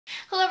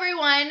Hello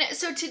everyone,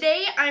 so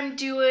today I'm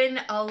doing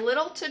a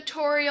little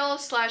tutorial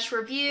slash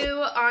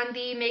review on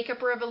the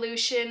Makeup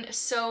Revolution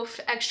Soph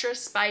Extra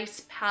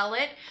Spice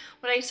palette.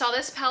 When I saw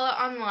this palette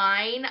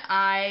online,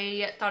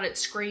 I thought it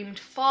screamed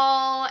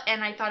fall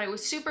and I thought it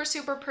was super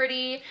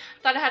pretty.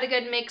 Thought it had a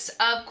good mix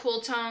of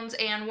cool tones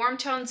and warm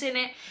tones in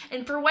it,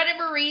 and for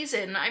whatever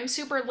reason I'm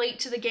super late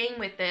to the game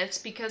with this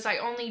because I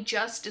only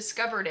just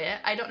discovered it.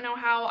 I don't know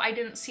how I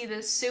didn't see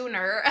this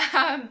sooner,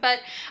 but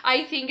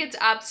I think it's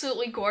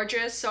absolutely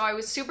gorgeous, so I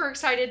was super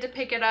excited to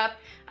pick it up.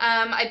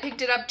 I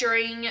picked it up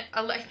during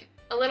a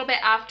little bit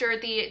after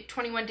the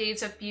 21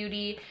 Days of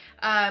Beauty.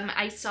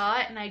 I saw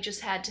it and I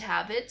just had to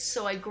have it,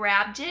 so I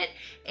grabbed it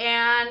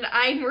and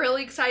I'm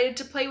really excited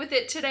to play with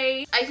it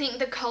today. I think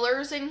the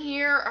colors in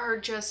here are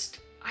just,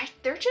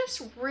 they're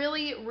just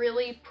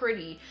really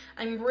pretty.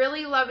 I'm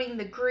really loving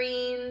the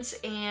greens,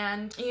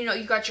 and you know,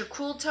 you got your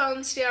cool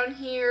tones down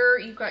here,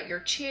 you've got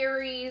your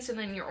cherries and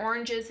then your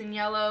oranges and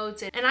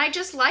yellows, and I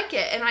just like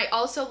it. And I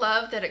also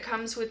love that it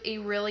comes with a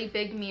really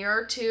big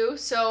mirror too.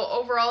 So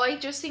overall, I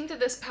just think that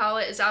this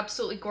palette is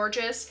absolutely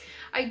gorgeous.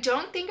 I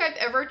don't think I've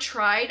ever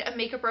tried a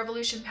Makeup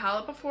Revolution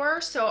palette before,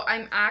 so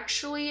I'm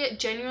actually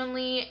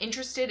genuinely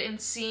interested in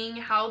seeing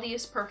how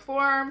these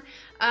perform.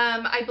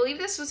 I believe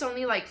this was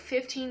only like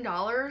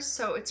 $15,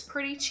 so it's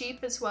pretty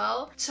cheap as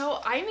well.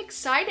 So I'm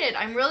excited.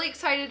 I'm really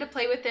excited to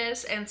play with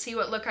this and see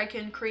what look I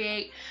can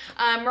create.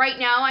 Right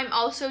now I'm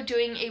also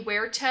doing a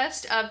wear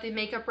test of the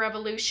Makeup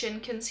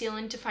Revolution Conceal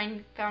and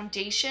Define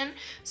Foundation.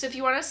 So if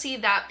you want to see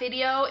that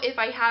video, if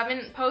I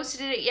haven't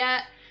posted it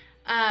yet,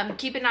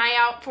 keep an eye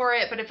out for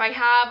it, but if I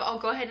have, I'll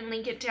go ahead and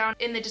link it down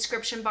in the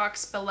description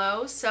box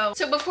below. So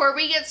before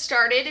we get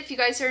started, if you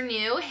guys are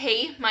new,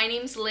 hey, my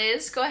name's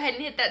Liz. Go ahead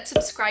and hit that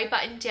subscribe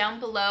button down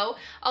below.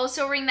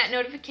 Also ring that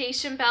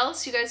notification bell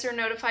so you guys are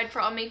notified for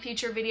all my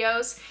future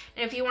videos.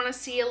 And if you want to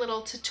see a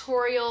little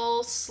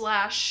tutorial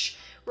slash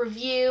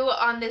review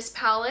on this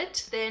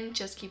palette, then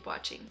just keep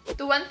watching.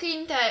 The one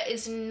thing that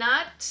is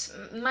not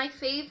my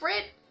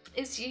favorite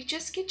is you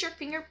just get your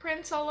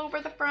fingerprints all over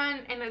the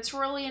front and it's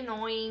really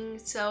annoying.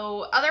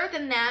 So other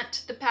than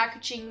that, the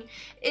packaging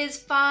is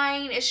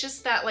fine. It's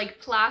just that like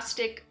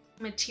plastic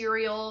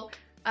material,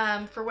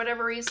 for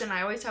whatever reason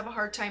I always have a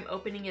hard time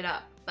opening it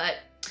up. But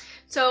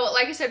so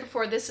like I said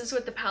before, this is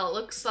what the palette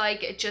looks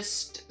like. It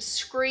just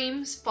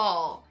screams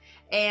fall.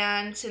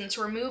 And since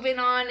we're moving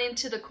on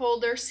into the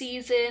colder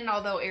season,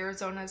 although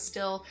Arizona is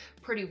still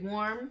pretty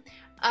warm,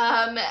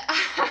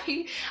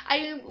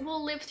 I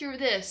will live through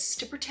this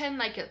to pretend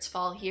like it's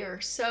fall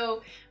here.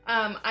 So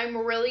I'm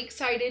really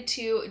excited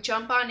to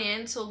jump on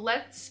in. So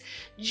let's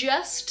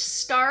just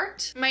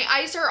start. My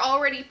eyes are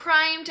already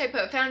primed. I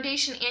put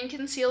foundation and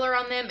concealer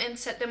on them and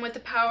set them with the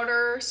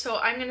powder. So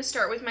I'm going to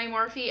start with my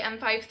Morphe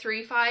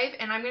M535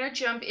 and I'm going to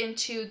jump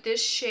into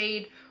this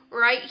shade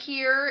right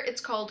here.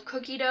 It's called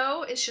Cookie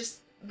Dough. It's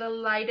just the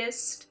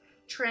lightest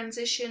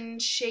transition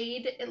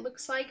shade, it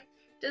looks like.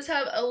 Does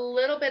have a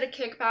little bit of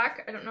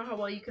kickback. I don't know how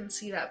well you can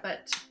see that,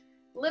 but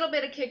a little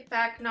bit of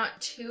kickback, not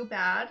too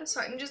bad.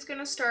 So I'm just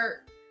gonna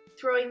start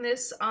throwing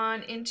this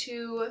on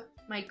into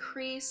my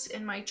crease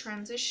in my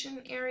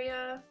transition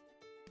area.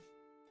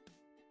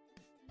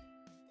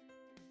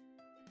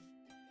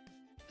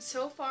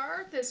 So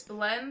far, this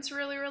blends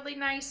really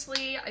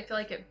nicely. I feel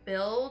like it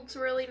builds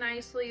really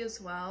nicely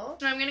as well.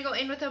 And I'm gonna go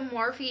in with a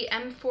Morphe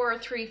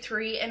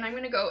M433 and I'm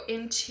gonna go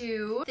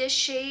into this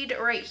shade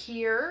right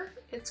here.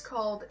 It's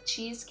called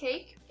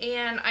Cheesecake.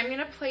 And I'm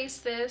gonna place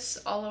this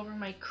all over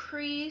my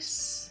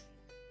crease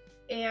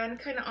and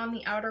kind of on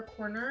the outer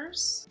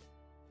corners.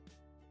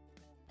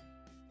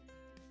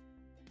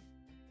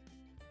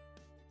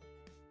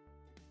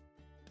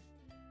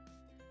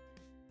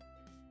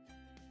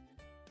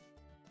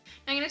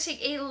 I'm going to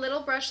take a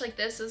little brush like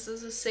this. This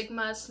is a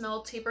Sigma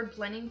Smell Tapered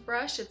Blending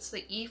Brush. It's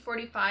the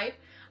E45.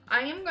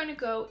 I am going to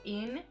go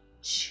into,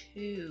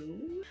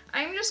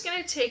 I'm just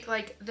going to take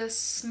like the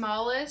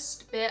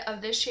smallest bit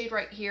of this shade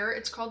right here.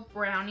 It's called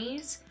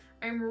Brownies.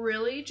 I'm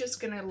really just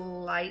going to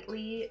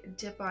lightly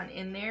dip on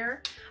in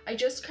there. I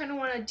just kind of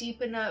want to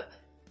deepen up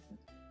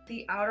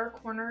the outer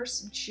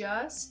corners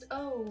just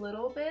a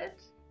little bit.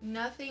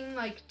 Nothing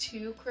like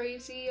too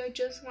crazy. I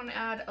just want to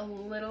add a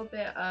little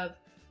bit of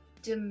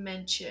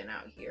dimension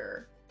out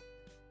here.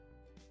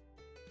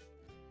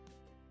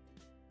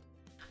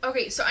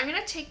 Okay, so I'm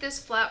gonna take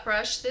this flat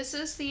brush. This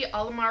is the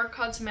ALLURE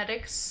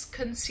Cosmetics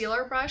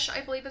concealer brush, I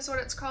believe is what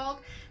it's called.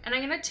 And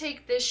I'm gonna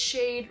take this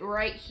shade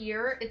right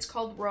here. It's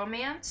called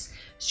Romance.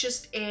 It's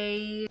just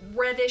a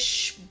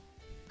reddish,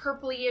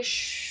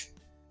 purplyish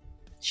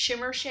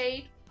shimmer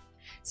shade.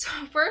 So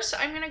first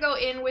I'm gonna go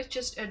in with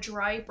just a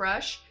dry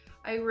brush.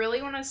 I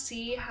really wanna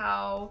see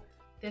how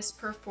this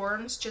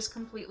performs just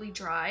completely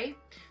dry.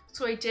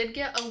 So I did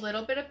get a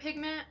little bit of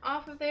pigment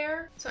off of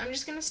there. So I'm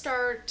just gonna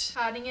start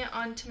patting it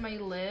onto my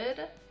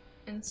lid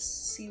and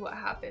see what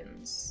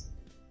happens.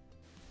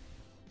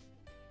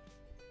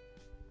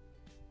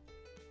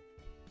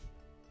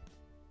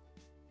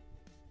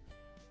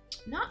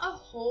 Not a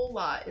whole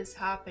lot is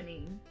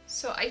happening.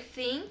 So I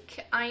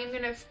think I am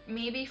gonna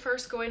maybe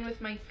first go in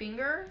with my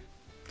finger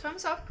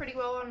comes off pretty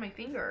well on my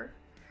finger.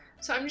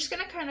 So I'm just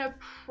gonna kind of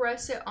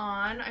press it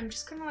on. I'm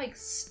just kind of like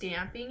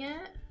stamping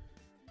it.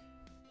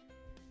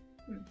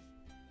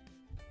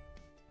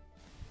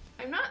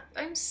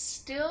 I'm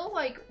still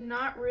like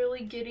not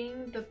really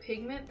getting the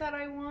pigment that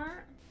I want.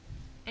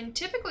 And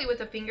typically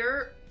with a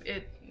finger,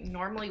 it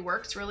normally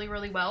works really,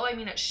 really well. I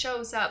mean, it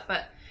shows up,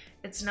 but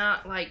it's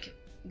not like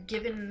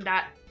given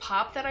that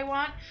pop that I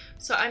want.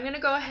 So I'm gonna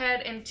go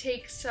ahead and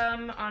take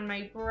some on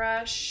my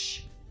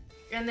brush,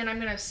 and then I'm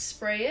gonna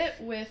spray it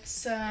with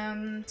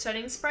some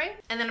setting spray,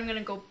 and then I'm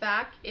gonna go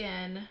back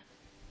in.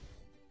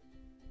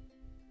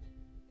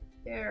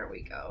 There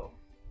we go.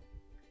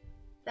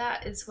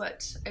 That is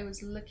what I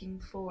was looking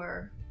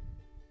for.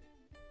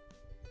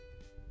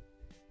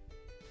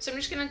 So I'm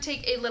just gonna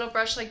take a little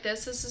brush like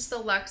this. This is the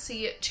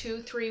Luxie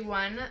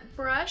 231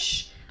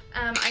 brush.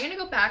 I'm gonna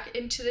go back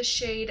into the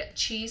shade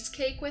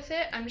Cheesecake with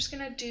it. I'm just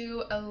gonna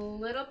do a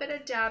little bit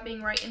of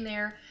dabbing right in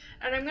there,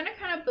 and I'm gonna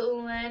kind of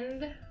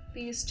blend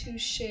these two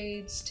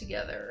shades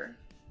together.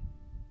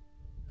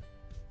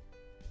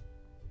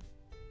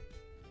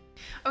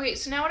 Okay,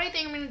 so now what I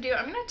think I'm gonna do,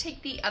 I'm gonna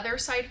take the other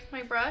side of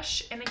my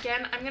brush, and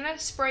again, I'm gonna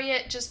spray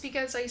it just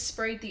because I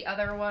sprayed the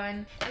other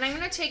one. And I'm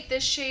gonna take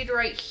this shade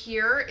right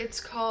here. It's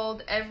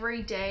called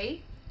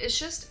Everyday. It's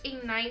just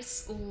a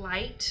nice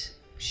light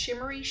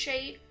shimmery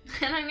shade.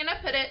 And I'm gonna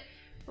put it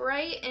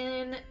right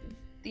in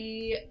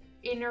the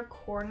inner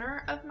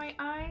corner of my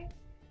eye,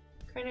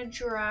 kind of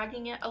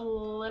dragging it a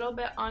little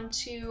bit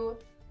onto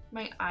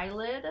my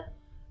eyelid.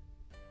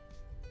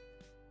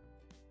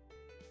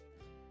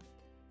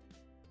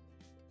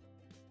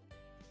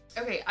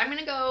 Okay, I'm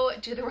gonna go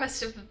do the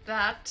rest of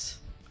that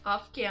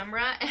off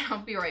camera, and I'll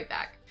be right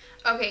back.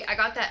 Okay, I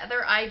got that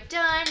other eye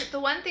done. The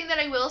one thing that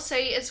I will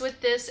say is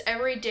with this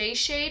Everyday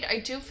shade, I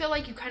do feel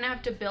like you kind of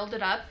have to build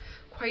it up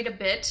quite a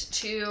bit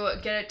to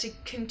get it to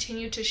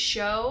continue to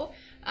show.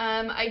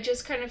 I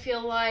just kind of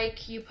feel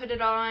like you put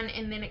it on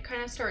and then it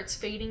kind of starts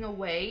fading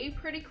away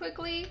pretty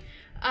quickly.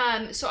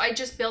 So I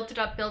just built it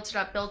up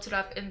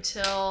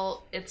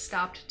until it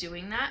stopped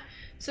doing that.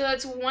 So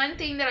that's one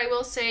thing that I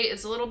will say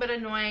is a little bit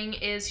annoying,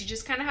 is you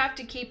just kind of have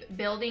to keep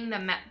building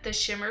the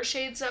shimmer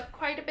shades up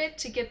quite a bit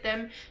to get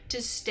them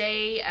to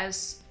stay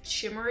as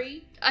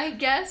shimmery, I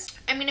guess.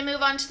 I'm going to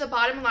move on to the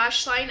bottom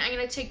lash line. I'm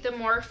going to take the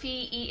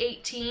Morphe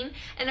E18,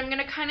 and I'm going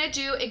to kind of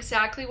do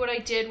exactly what I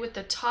did with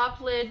the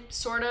top lid,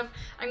 sort of.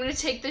 I'm going to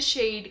take the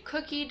shade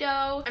Cookie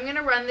Dough. I'm going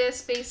to run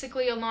this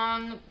basically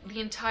along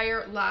the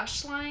entire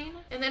lash line.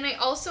 And then I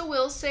also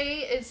will say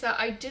is that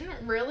I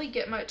didn't really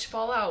get much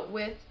fallout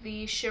with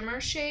the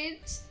shimmer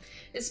shades,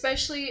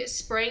 especially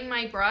spraying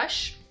my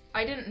brush.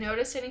 I didn't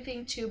notice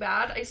anything too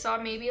bad. I saw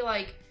maybe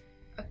like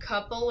a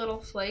couple little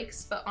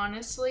flakes, but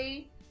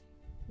honestly,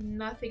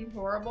 nothing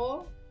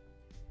horrible.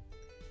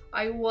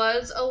 I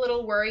was a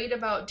little worried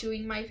about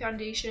doing my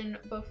foundation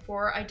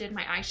before I did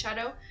my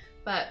eyeshadow,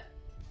 but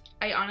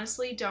I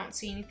honestly don't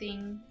see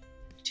anything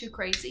too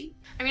crazy.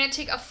 I'm going to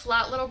take a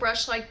flat little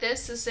brush like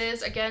this. This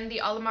is, again,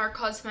 the ALLURE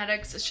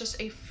Cosmetics. It's just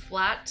a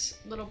flat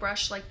little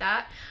brush like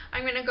that.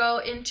 I'm going to go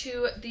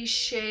into the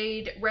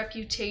shade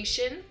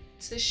Reputation.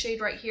 It's this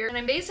shade right here. And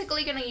I'm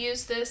basically going to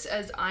use this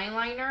as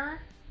eyeliner.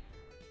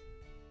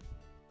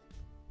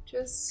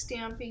 Just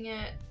stamping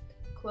it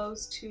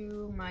close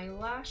to my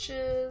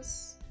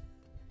lashes.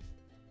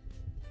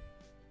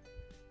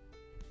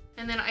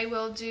 And then I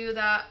will do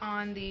that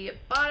on the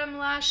bottom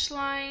lash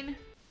line.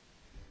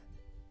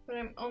 But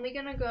I'm only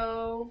gonna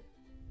go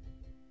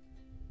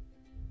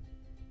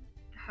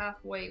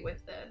halfway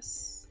with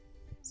this.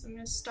 So I'm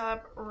gonna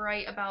stop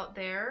right about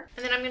there.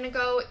 And then I'm gonna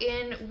go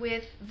in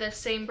with the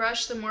same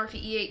brush, the Morphe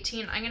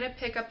E18. I'm gonna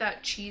pick up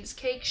that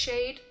Cheesecake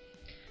shade,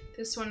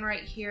 this one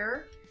right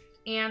here.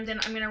 And then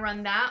I'm going to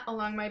run that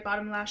along my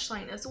bottom lash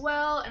line as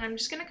well. And I'm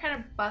just going to kind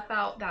of buff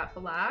out that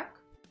black.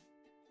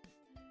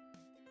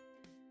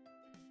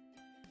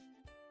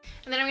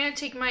 And then I'm going to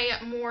take my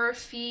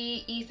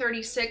Morphe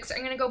E36. I'm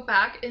going to go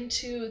back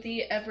into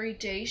the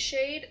Everyday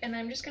shade. And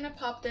I'm just going to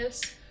pop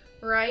this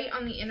right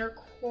on the inner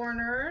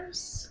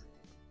corners.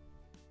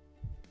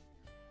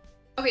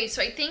 Okay,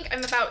 so I think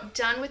I'm about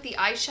done with the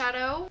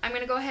eyeshadow. I'm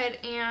going to go ahead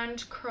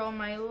and curl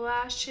my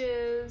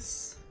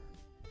lashes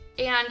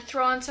and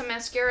throw on some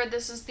mascara.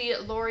 This is the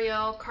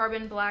L'Oreal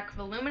Carbon Black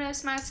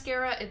Voluminous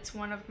Mascara. It's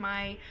one of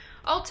my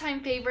all-time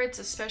favorites,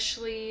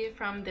 especially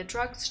from the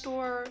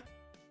drugstore.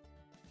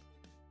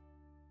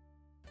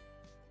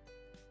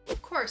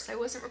 Of course, I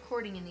wasn't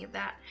recording any of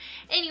that.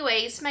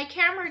 Anyways, my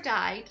camera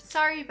died.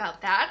 Sorry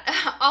about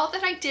that. All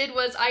that I did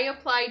was I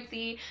applied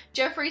the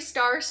Jeffree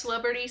Star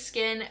Celebrity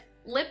Skin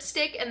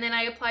lipstick, and then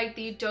I applied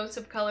the Dose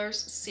of Colors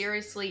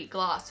Seriously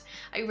gloss.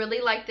 I really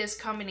like this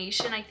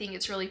combination. I think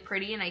it's really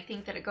pretty, and I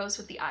think that it goes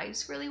with the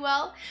eyes really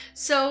well.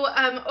 So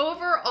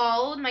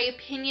overall, my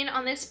opinion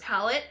on this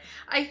palette,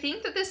 I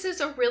think that this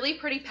is a really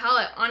pretty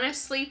palette.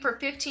 Honestly, for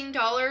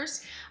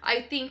 $15,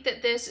 I think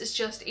that this is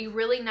just a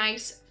really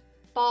nice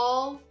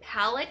fall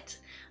palette.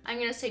 I'm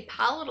gonna say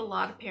palette a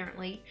lot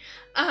apparently.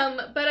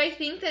 But I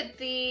think that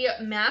the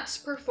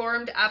mattes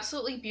performed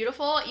absolutely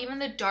beautiful. Even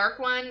the dark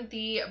one,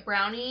 the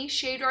brownie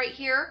shade right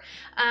here,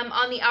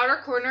 on the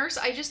outer corners,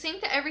 I just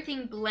think that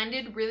everything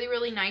blended really,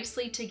 really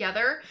nicely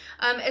together.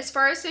 As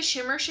far as the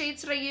shimmer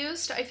shades that I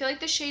used, I feel like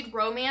the shade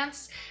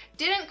Romance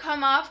didn't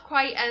come off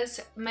quite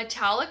as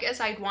metallic as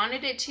I'd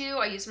wanted it to.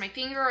 I used my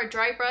finger, a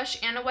dry brush,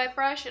 and a wet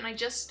brush, and I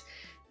just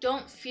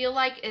don't feel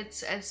like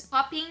it's as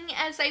popping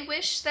as I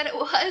wish that it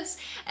was.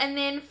 And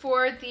then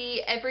for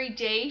the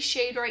Everyday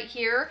shade right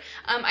here,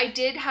 I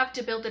did have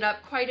to build it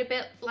up quite a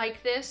bit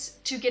like this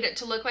to get it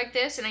to look like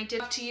this, and I did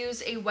have to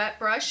use a wet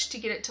brush to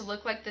get it to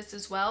look like this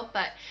as well,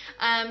 but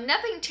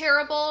nothing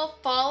terrible.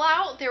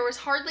 Fallout, there was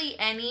hardly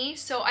any,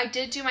 so I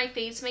did do my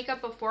face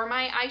makeup before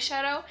my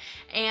eyeshadow,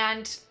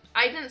 and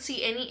I didn't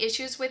see any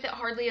issues with it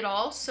hardly at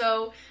all.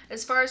 So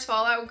as far as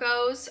fallout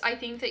goes, I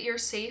think that you're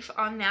safe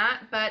on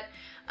that. But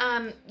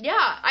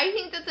yeah, I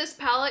think that this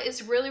palette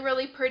is really,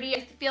 really pretty. I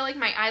feel like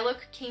my eye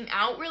look came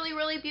out really,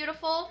 really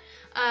beautiful.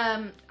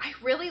 I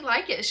really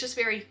like it. It's just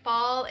very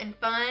fall and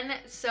fun.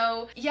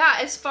 So yeah,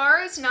 as far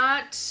as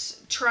not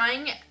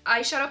trying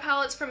eyeshadow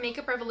palettes from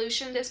Makeup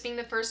Revolution, this being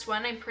the first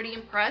one, I'm pretty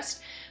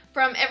impressed.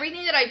 From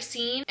everything that I've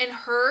seen and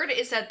heard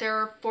is that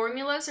their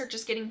formulas are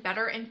just getting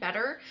better and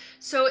better.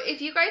 So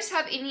if you guys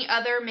have any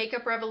other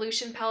Makeup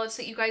Revolution palettes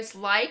that you guys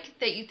like,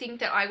 that you think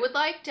that I would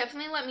like,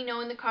 definitely let me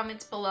know in the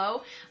comments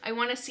below. I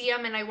want to see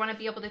them and I want to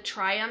be able to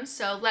try them.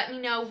 So let me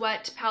know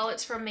what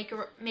palettes from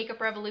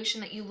Makeup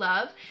Revolution that you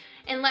love.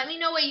 And let me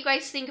know what you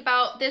guys think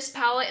about this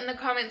palette in the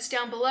comments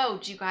down below.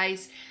 Do you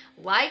guys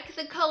like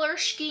the color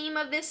scheme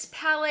of this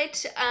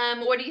palette?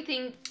 What do you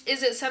think?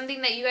 Is it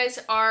something that you guys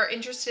are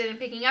interested in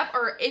picking up?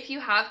 Or if you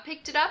have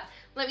picked it up,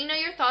 let me know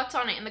your thoughts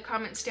on it in the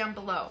comments down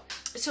below.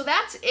 So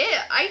that's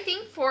it. I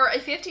think for a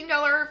 $15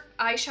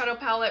 eyeshadow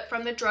palette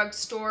from the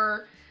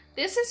drugstore,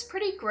 this is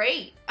pretty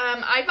great.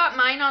 I bought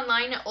mine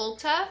online at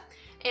Ulta,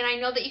 and I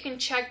know that you can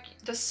check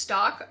the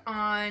stock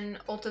on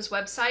Ulta's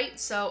website.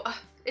 So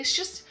it's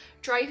just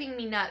driving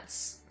me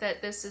nuts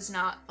that this is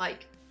not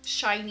like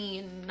shiny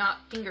and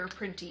not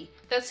fingerprinty.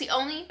 That's the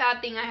only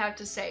bad thing I have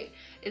to say,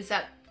 is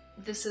that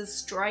this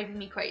is driving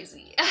me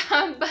crazy.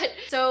 But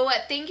so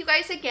thank you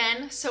guys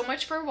again so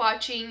much for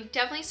watching.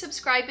 Definitely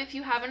subscribe if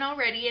you haven't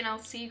already, and I'll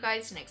see you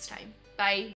guys next time. Bye.